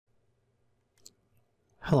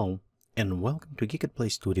Hello and welcome to Geekatplay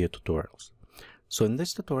Studio Tutorials. So in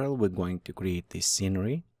this tutorial we're going to create this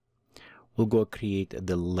scenery. We'll go create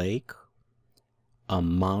the lake, a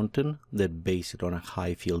mountain that based on a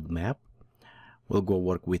high field map. We'll go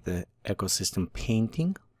work with the ecosystem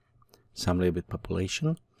painting, some little bit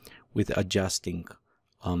population, with adjusting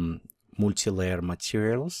multi-layer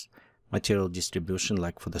materials, material distribution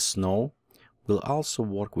like for the snow. We'll also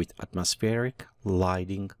work with atmospheric,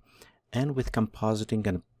 lighting, and with compositing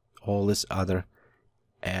and all this other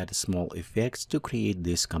add small effects to create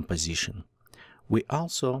this composition. We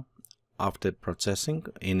also, after processing,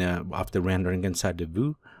 after rendering inside the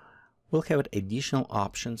view, we'll have additional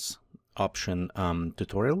option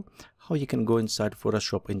tutorial, how you can go inside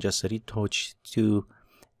Photoshop and just retouch to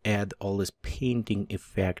add all this painting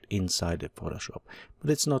effect inside the Photoshop. But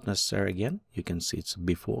it's not necessary. Again, you can see it's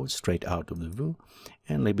before straight out of the view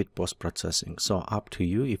and a little bit post-processing. So up to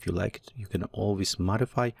you. If you like it, you can always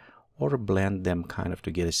modify or blend them kind of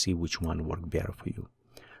together, see which one works better for you.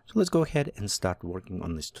 So let's go ahead and start working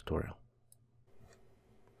on this tutorial.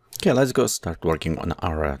 Okay, let's go start working on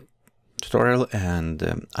our tutorial,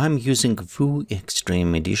 and I'm using View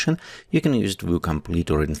Extreme Edition. You can use View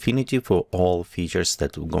Complete or Infinity for all features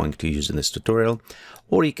that we're going to use in this tutorial,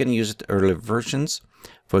 or you can use it early versions,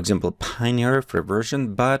 for example Pioneer for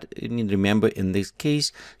version, but you need to remember in this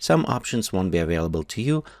case some options won't be available to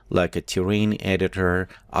you, like a terrain editor,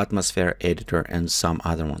 atmosphere editor, and some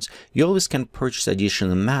other ones. You always can purchase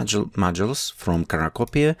additional modules from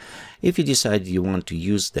Cornucopia if you decide you want to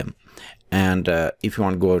use them. And if you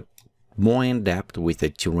want to go more in depth with the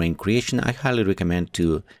terrain creation, I highly recommend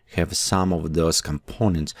to have some of those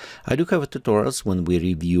components. I do have tutorials when we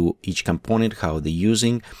review each component, how they're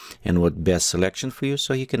using and what best selection for you,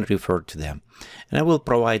 so you can refer to them. And I will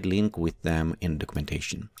provide link with them in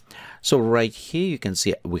documentation. So right here you can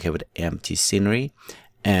see we have an empty scenery.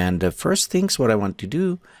 And the first things what I want to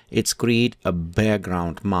do is create a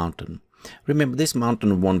background mountain. Remember, this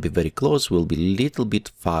mountain won't be very close, will be a little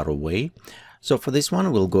bit far away. So for this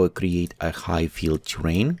one, we'll go create a high field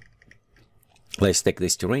terrain. Let's take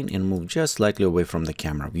this terrain and move just slightly away from the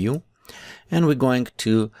camera view. And we're going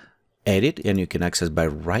to edit, and you can access by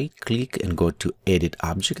right click and go to edit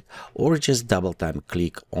object, or just double time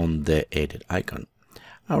click on the edit icon.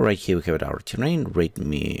 All right, here we have our terrain. Let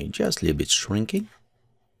me just a little bit shrinking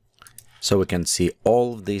so we can see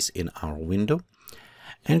all of this in our window.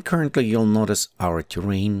 And currently you'll notice our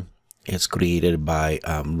terrain is created by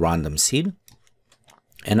random seed.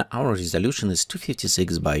 And our resolution is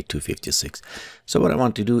 256 by 256. So what I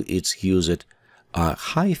want to do is use it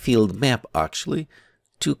high field map actually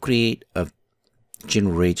to create a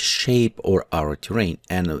generate shape or our terrain.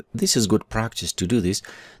 And this is good practice to do this.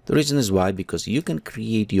 The reason is why, because you can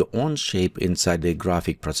create your own shape inside the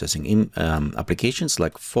graphic processing applications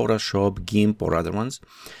like Photoshop, GIMP, or other ones.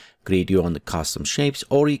 Create your own custom shapes,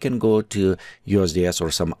 or you can go to USDS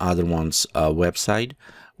or some other ones website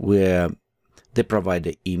where they provide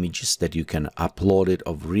the images that you can upload it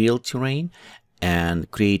of real terrain and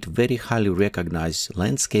create very highly recognized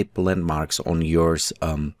landscape landmarks on yours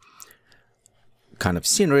kind of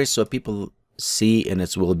scenery, so people see and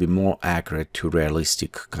it will be more accurate to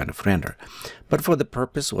realistic kind of render. But for the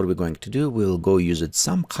purpose, what we're going to do, we'll go use it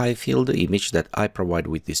some high field image that I provide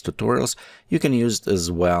with these tutorials. You can use it as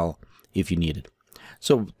well if you need it.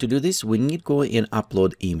 So to do this, we need to go and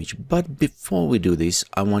upload image. But before we do this,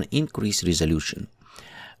 I want to increase resolution.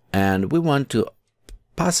 And we want to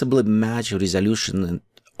possibly match resolution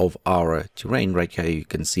of our terrain. Right here you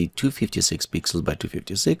can see 256 pixels by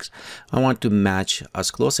 256. I want to match as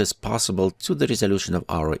close as possible to the resolution of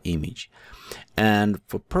our image. And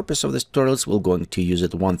for purpose of this tutorials, we're going to use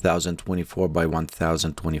it 1024 by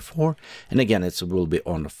 1024. And again, it will be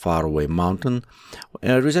on a faraway mountain.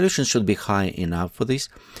 Resolution should be high enough for this.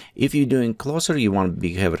 If you're doing closer, you want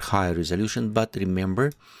to have a higher resolution. But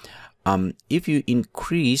remember, if you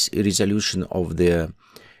increase resolution of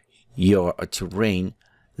your terrain,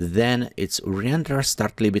 then its render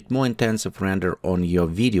start a little bit more intensive render on your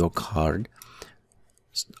video card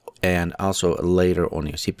and also later on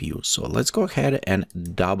your CPU. So let's go ahead and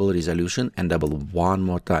double resolution and double one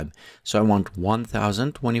more time. So I want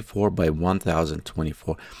 1024 by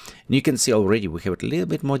 1024. And you can see already we have a little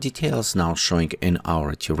bit more details now showing in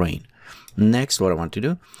our terrain. Next, what I want to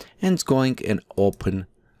do, and it's going and open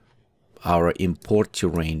our import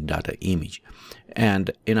terrain data image.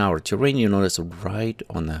 And in our terrain, you notice right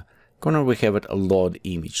on the corner we have it a load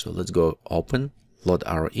image. So let's go open, load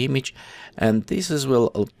our image, and this is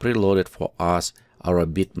will preload it for us our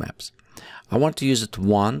bitmaps. I want to use it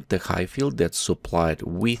the high field that's supplied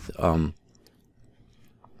with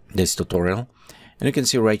this tutorial, And you can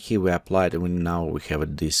see right here we applied, and now we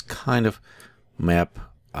have this kind of map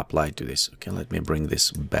applied to this. Okay, let me bring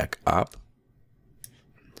this back up.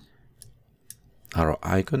 Arrow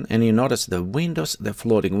icon, and you notice the windows, the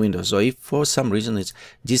floating windows. So if for some reason it's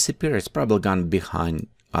disappeared, it's probably gone behind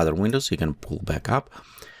other windows. You can pull back up.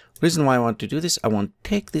 Reason why I want to do this, I want to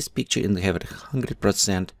take this picture and have it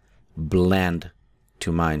 100% blend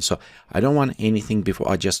to mine. So I don't want anything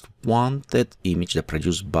before. I just want that image that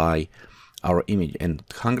produced by our image, and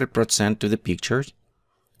 100% to the pictures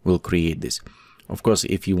will create this. Of course,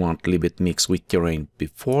 if you want a little bit mix with terrain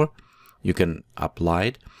before, you can apply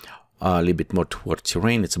it a little bit more toward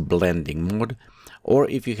terrain. It's a blending mode. Or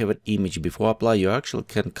if you have an image before apply, you actually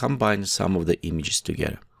can combine some of the images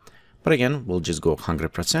together. But again, we'll just go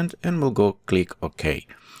 100% and we'll go click OK.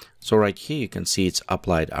 So right here you can see it's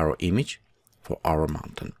applied our image for our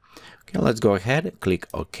mountain. Okay, let's go ahead, click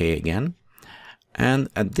OK again. And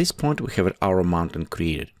at this point we have our mountain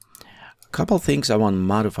created. A couple things I want to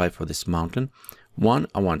modify for this mountain. One,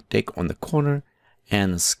 I want to take on the corner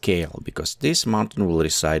and scale, because this mountain will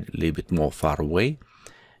reside a little bit more far away,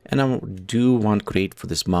 and I do want to create for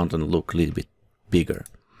this mountain look a little bit bigger.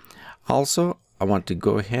 Also, I want to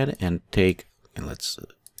go ahead and take, and let's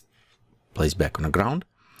place back on the ground.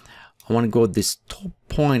 I want to go this top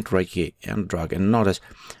point right here and drag, and notice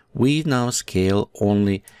we now scale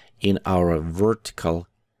only in our vertical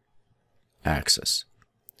axis.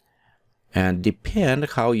 And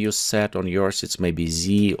depend how you set on yours, it's maybe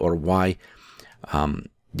Z or Y.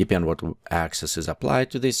 Depend what axis is applied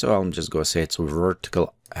to this. So I'm just going to say it's a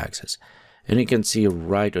vertical axis. And you can see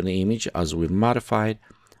right on the image as we modified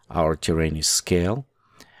our terrain is scale.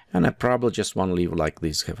 And I probably just want to leave like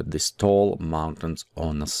this, have these tall mountains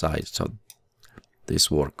on the side. So this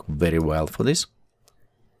works very well for this.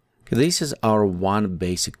 Okay, this is our one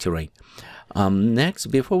basic terrain. Next,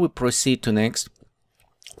 before we proceed to next,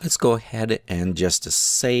 let's go ahead and just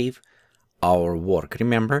save our work.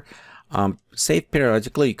 Remember, save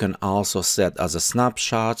periodically. You can also set as a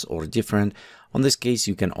snapshots or different. On this case,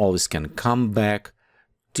 you can always come back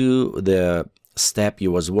to the step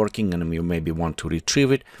you was working, and you maybe want to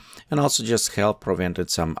retrieve it, and also just help prevented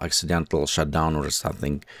some accidental shutdown or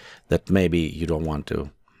something that maybe you don't want to.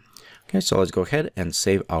 Okay, so let's go ahead and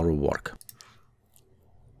save our work.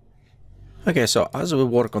 Okay, so as we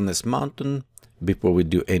work on this mountain, before we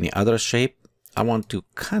do any other shape, I want to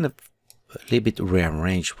kind of a little bit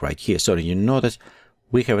rearrange right here. So you notice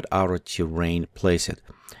we have our terrain placed.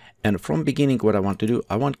 And from beginning, what I want to do,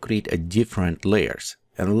 I want to create a different layers.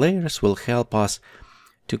 And layers will help us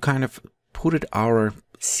to kind of put it our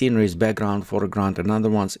sceneries, background, foreground, and other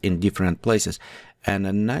ones in different places. And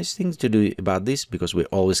a nice thing to do about this, because we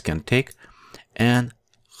always can take and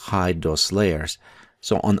hide those layers.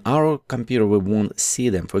 So on our computer, we won't see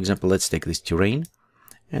them. For example, let's take this terrain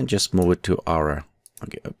and just move it to our,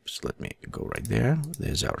 okay, oops, let me go right there.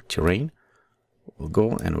 There's our terrain. We'll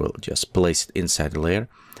go and we'll just place it inside the layer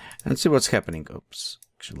and see what's happening. Oops,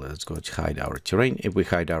 actually, let's go to hide our terrain. If we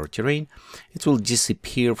hide our terrain, it will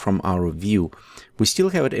disappear from our view. We still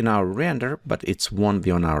have it in our render, but it won't be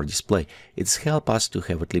on our display. It's help us to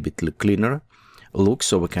have a little bit cleaner look,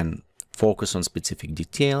 so we can focus on specific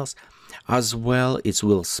details. As well, it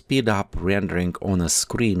will speed up rendering on a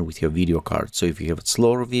screen with your video card. So if you have a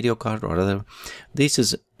slower video card or other, this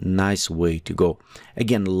is a nice way to go.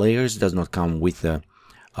 Again, layers does not come with the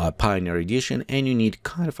Pioneer Edition, and you need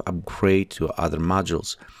kind of upgrade to other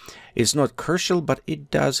modules. It's not crucial, but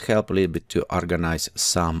it does help a little bit to organize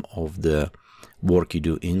some of the work you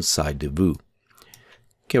do inside the view.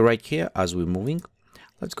 Okay, right here, as we're moving,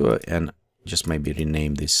 let's go and just maybe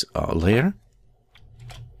rename this layer.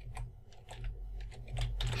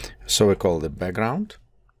 So we call the background.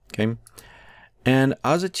 Okay, and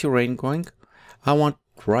as a terrain going, I want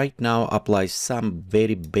right now apply some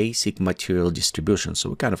very basic material distribution, so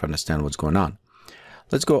we kind of understand what's going on.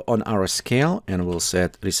 Let's go on our scale and we'll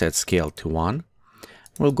reset scale to 1.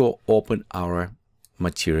 We'll go open our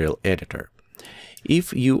material editor.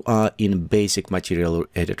 If you are in basic material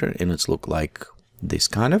editor and it's look like this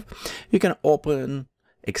kind of, you can open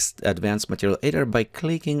advanced material editor by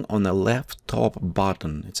clicking on the left top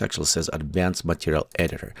button. It actually says advanced material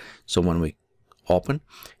editor. So when we open,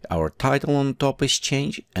 our title on top is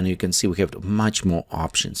changed, and you can see we have much more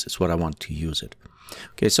options. It's what I want to use it.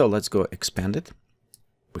 Okay, so let's go expand it.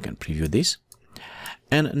 We can preview this.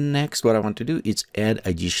 And next, what I want to do is add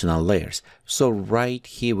additional layers. So right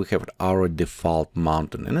here we have our default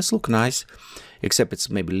mountain, and it's look nice, except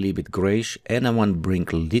it's maybe a little bit grayish, and I want to bring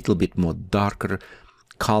a little bit more darker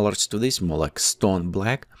colors to this, more like stone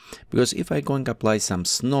black, because if I'm going to apply some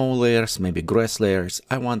snow layers, maybe grass layers,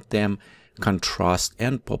 I want them contrast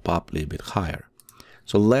and pop up a little bit higher.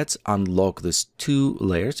 So let's unlock these two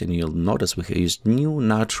layers, and you'll notice we have used new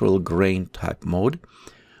natural grain type mode.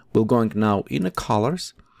 We're going now in the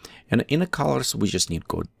colors, and in the colors we just need to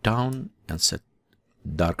go down and set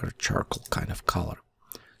darker charcoal kind of color.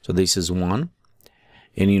 So this is one,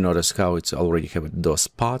 and you notice how it's already have those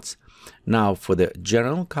spots. Now for the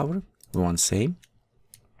general cover, we want same,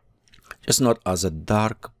 just not as a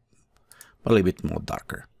dark, but a little bit more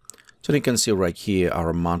darker. So you can see right here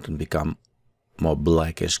our mountain become more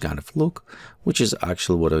blackish kind of look, which is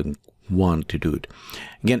actually what I want to do.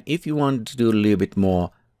 Again, if you want to do a little bit more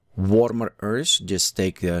warmer earth, just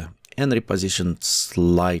take the and reposition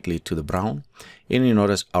slightly to the brown, and you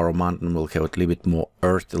notice our mountain will have a little bit more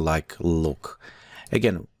earth-like look.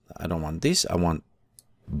 Again, I don't want this, I want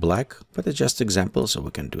black, but it's just example, so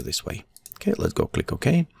we can do this way. Okay, let's go click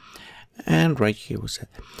OK, and right here we said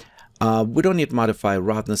we don't need to modify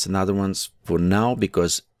roughness and other ones for now,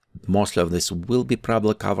 because most of this will be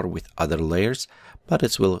probably covered with other layers, but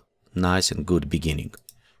it's will nice and good beginning.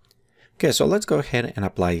 Okay, so let's go ahead and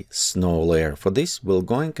apply snow layer. For this, we'll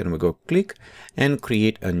go and we go click and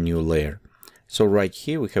create a new layer. So right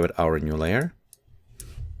here we have our new layer,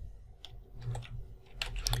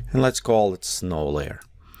 and let's call it snow layer.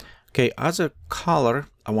 Okay, as a color,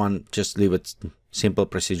 I want just leave it simple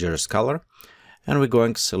procedure as color, and we're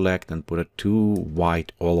going to select and put it to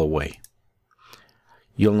white all the way.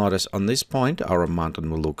 You'll notice on this point our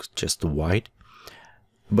mountain will look just white,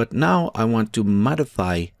 but now I want to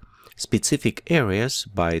modify specific areas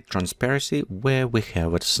by transparency where we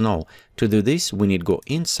have a snow. To do this, we need to go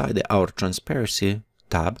inside our transparency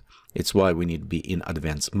tab. It's why we need to be in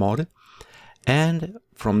advanced mode. And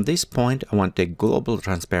from this point, I want to take global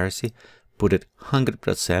transparency, put it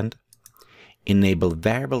 100%, enable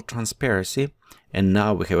variable transparency, and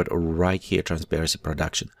now we have it right here, transparency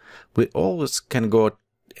production. We always can go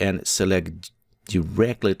and select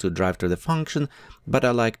directly to drive to the function, but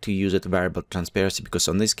I like to use it variable transparency because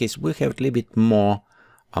in this case we have a little bit more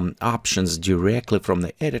options directly from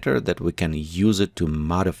the editor that we can use it to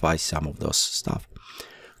modify some of those stuff.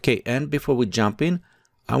 Okay, and before we jump in,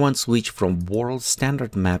 I want to switch from world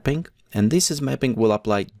standard mapping, and this is mapping will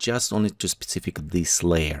apply just only to specific this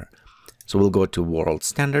layer. So we'll go to world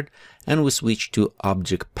standard and we switch to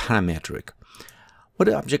object parametric. What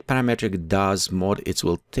the object parametric does mode, it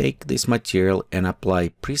will take this material and apply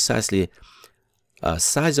precisely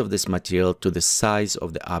size of this material to the size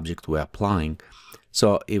of the object we're applying.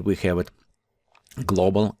 So if we have it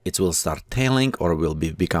global, it will start tailing or will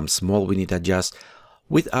become small. We need to adjust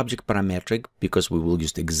with object parametric because we will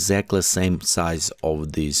use exactly the same size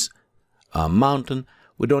of this mountain.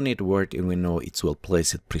 We don't need to worry, and we know it will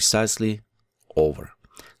place it precisely over.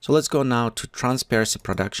 So let's go now to transparency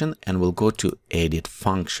production and we'll go to edit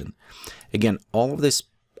function. Again, all of these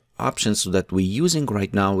options that we're using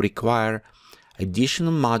right now require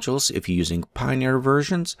additional modules if you're using Pioneer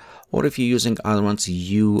versions, or if you're using other ones,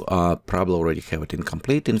 you probably already have it in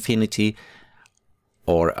Complete, Infinity,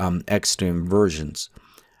 or Extreme versions.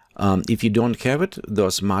 If you don't have it,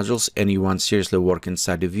 those modules, and you want to seriously work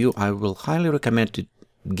inside the view, I will highly recommend to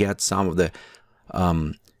get some of the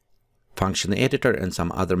function editor and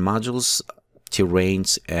some other modules,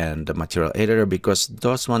 terrains and the material editor, because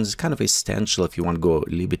those ones is kind of essential if you want to go a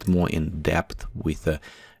little bit more in depth with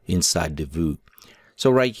inside the view.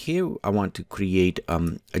 So right here I want to create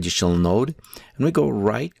additional node, and we go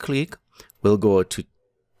right click, we'll go to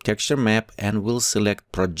texture map and we'll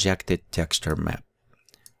select projected texture map.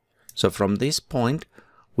 So from this point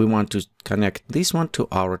we want to connect this one to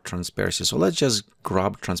our transparency. So let's just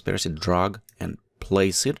grab transparency, drag and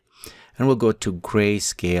place it, and we'll go to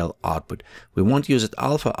grayscale output. We won't use it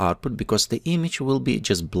alpha output because the image will be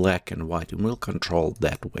just black and white, and we'll control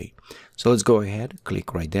that way. So let's go ahead,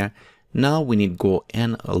 click right there. Now we need to go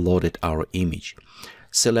and load it our image.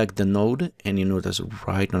 Select the node, and you notice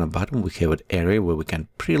right on the bottom we have an area where we can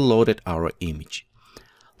preload it our image.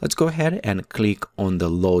 Let's go ahead and click on the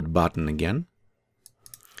load button again.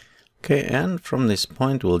 Okay, and from this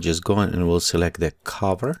point we'll just go and we'll select the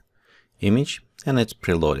cover image, and it's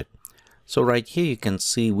preloaded. So right here you can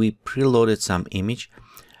see we preloaded some image,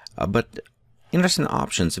 but interesting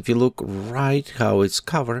options. If you look right how it's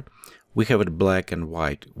covered, we have it black and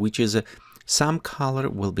white, which is some color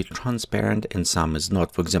will be transparent and some is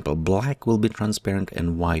not. For example, black will be transparent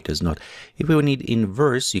and white is not. If we need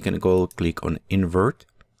inverse, you can go click on invert.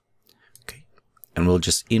 Okay, and we'll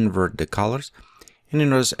just invert the colors. And you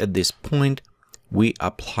notice at this point we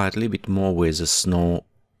applied a little bit more with the snow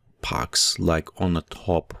pucks, like on the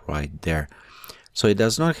top right there. So it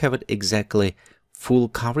does not have it exactly full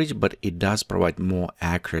coverage, but it does provide more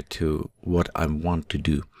accurate to what I want to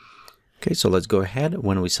do. Okay, so let's go ahead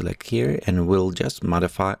when we select here, and we'll just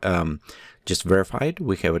modify, just verify it.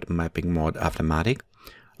 We have it mapping mode automatic,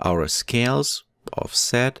 our scales,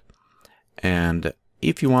 offset, and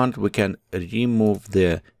if you want, we can remove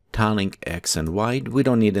the tiling X and Y. We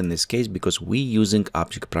don't need in this case because we're using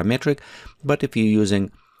object parametric, but if you're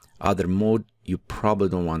using other mode, you probably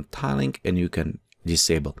don't want tiling and you can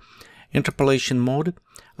disable. Interpolation mode,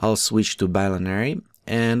 I'll switch to binary,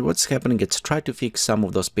 and what's happening, it's try to fix some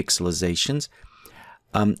of those pixelizations.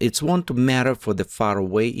 It won't matter for the far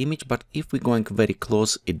away image, but if we're going very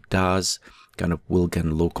close, it does kind of will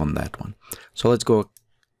can look on that one. So let's go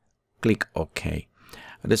click OK.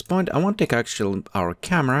 At this point, I want to take actually our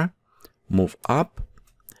camera, move up,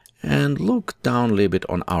 and look down a little bit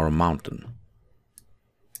on our mountain.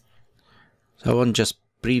 So I want to just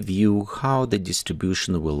preview how the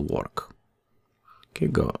distribution will work. Okay,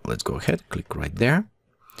 let's go ahead, click right there.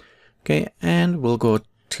 Okay, and we'll go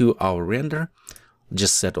to our render,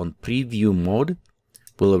 just set on preview mode.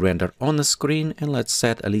 We'll render on the screen, and let's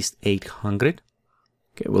set at least 800.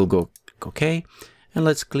 Okay, we'll go click OK, and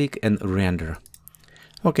let's click and render.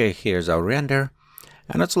 Okay, here's our render,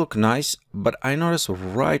 and it's look nice, but I notice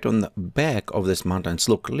right on the back of this mountain it's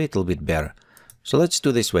look a little bit better. So let's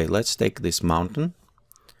do this way. Let's take this mountain,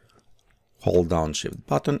 hold down shift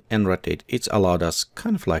button and rotate. It's allowed us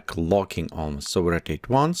kind of like locking almost. So rotate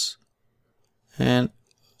once, and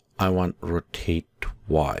I want rotate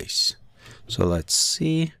twice. So let's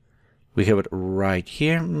see, we have it right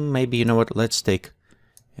here. Maybe, you know what, let's take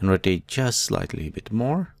and rotate just slightly a bit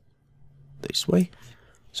more this way.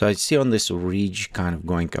 So I see on this ridge kind of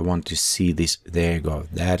going, I want to see this. There you go.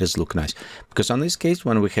 That is look nice. Because on this case,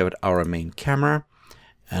 when we have our main camera,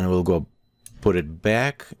 and we'll go put it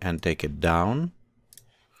back and take it down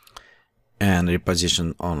and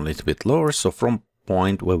reposition on a little bit lower. So from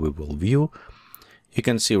point where we will view, you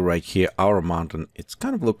can see right here our mountain. It's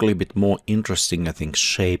kind of look a little bit more interesting, I think,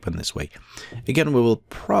 shape in this way. Again, we will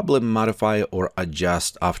probably modify or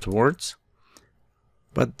adjust afterwards.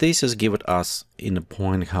 But this has given us in a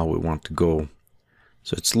point how we want to go.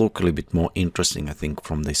 So it's look a little bit more interesting, I think,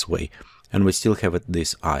 from this way. And we still have it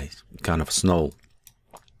this eye, kind of snow.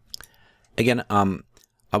 Again,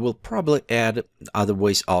 I will probably add other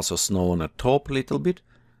ways also snow on the top a little bit.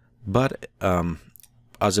 But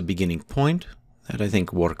as a beginning point, that I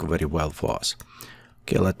think work very well for us.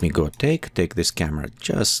 Okay, let me go take this camera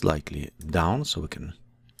just slightly down so we can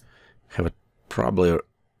have it probably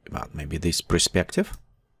about maybe this perspective,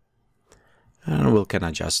 and we can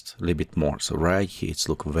adjust a little bit more. So right here it's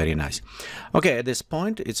look very nice. Okay, at this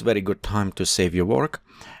point it's very good time to save your work,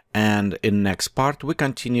 and in next part we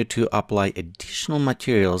continue to apply additional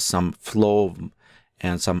materials, some flow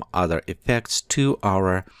and some other effects to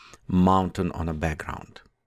our mountain on a background.